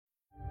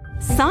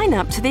Sign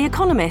up to The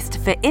Economist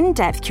for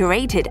in-depth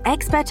curated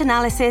expert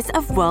analysis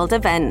of world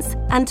events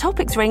and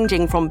topics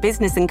ranging from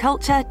business and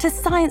culture to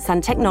science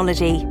and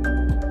technology.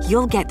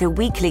 You'll get the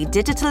weekly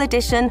digital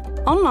edition,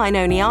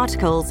 online-only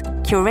articles,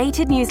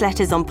 curated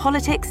newsletters on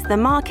politics, the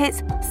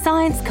markets,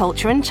 science,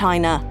 culture and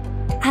China,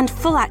 and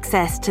full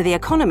access to The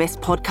Economist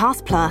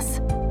Podcast Plus.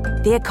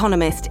 The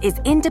Economist is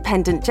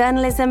independent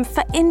journalism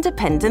for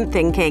independent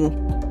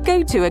thinking.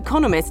 Go to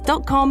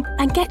economist.com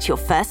and get your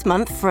first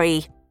month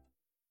free.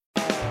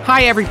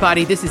 Hi,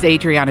 everybody. This is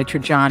Adriana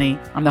Trajani.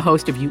 I'm the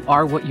host of You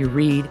Are What You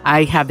Read.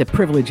 I have the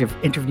privilege of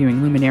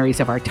interviewing luminaries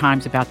of our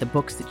times about the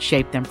books that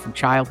shaped them from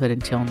childhood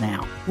until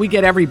now. We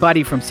get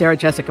everybody from Sarah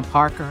Jessica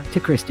Parker to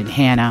Kristen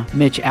Hanna,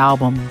 Mitch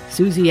Albom,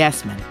 Susie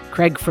Essman,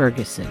 Craig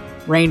Ferguson,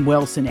 Rainn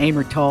Wilson,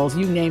 Amor Tolls,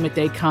 you name it,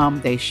 they come,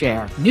 they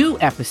share. New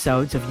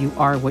episodes of You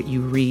Are What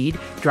You Read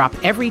drop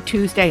every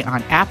Tuesday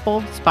on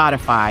Apple,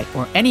 Spotify,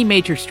 or any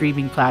major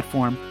streaming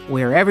platform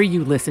wherever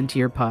you listen to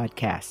your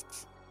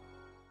podcasts.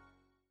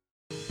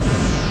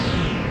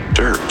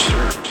 Dirt.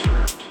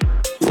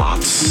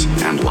 Lots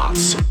and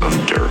lots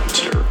of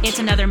dirt. It's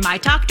another My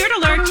Talk Dirt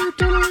Alert.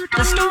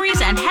 The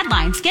stories and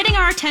headlines getting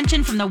our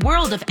attention from the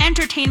world of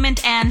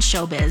entertainment and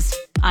showbiz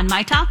on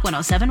My Talk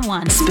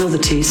 107.1. Spill the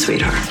tea,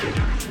 sweetheart.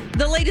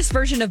 The latest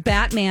version of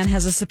Batman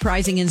has a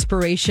surprising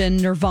inspiration.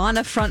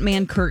 Nirvana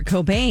frontman Kurt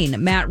Cobain.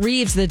 Matt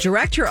Reeves, the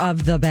director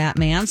of The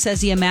Batman,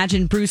 says he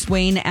imagined Bruce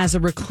Wayne as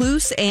a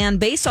recluse and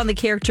based on the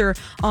character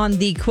on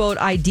the, quote,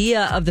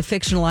 idea of the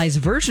fictionalized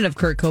version of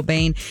Kurt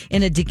Cobain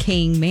in a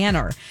decaying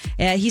manner.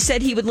 He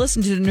said he would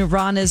listen to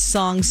Nirvana's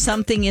song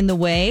Something in the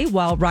Way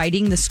while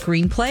writing the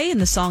screenplay,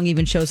 and the song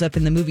even shows up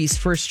in the movie's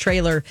first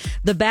trailer.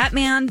 The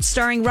Batman,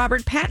 starring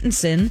Robert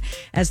Pattinson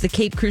as the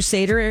Cape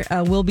Crusader,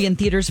 will be in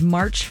theaters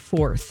March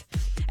 4th.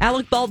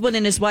 Alec Baldwin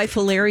and his wife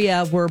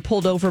Hilaria were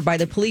pulled over by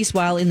the police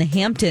while in the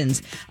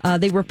Hamptons.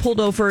 They were pulled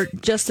over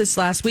just this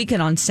last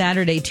weekend on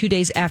Saturday, 2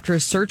 days after a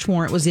search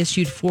warrant was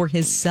issued for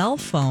his cell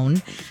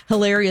phone.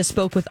 Hilaria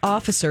spoke with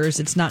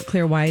officers. It's not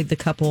clear why the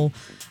couple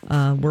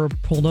were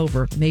pulled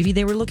over. Maybe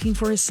they were looking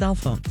for his cell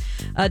phone.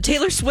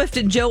 Taylor Swift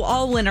and Joe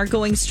Alwyn are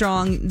going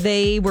strong.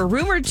 They were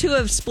rumored to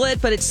have split,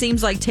 but it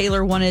seems like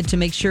Taylor wanted to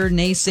make sure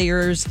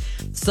naysayers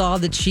saw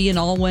that she and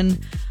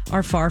Alwyn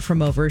are far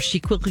from over.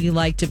 She quickly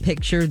liked a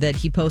picture that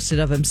he posted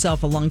of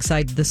himself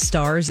alongside the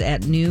stars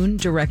at noon,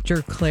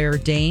 director Claire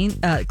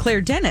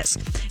Dennis.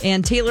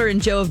 And Taylor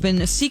and Joe have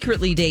been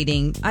secretly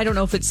dating. I don't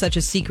know if it's such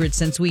a secret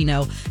since we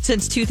know.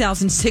 Since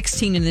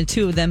 2016, and the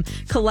two of them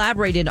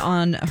collaborated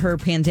on her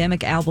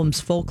pandemic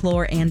albums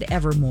Folklore and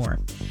Evermore.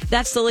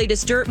 That's the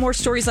latest dirt. More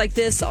stories like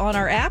this on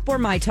our app or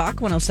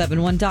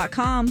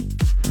mytalk1071.com.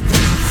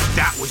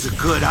 That was a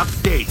good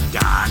update,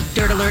 Don.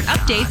 Dirt Alert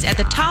updates at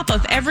the top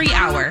of every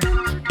hour.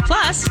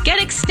 Plus,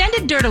 get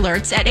extended Dirt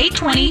Alerts at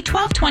 8:20,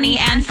 12:20,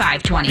 and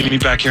 5:20. Meet me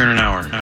back here in an hour.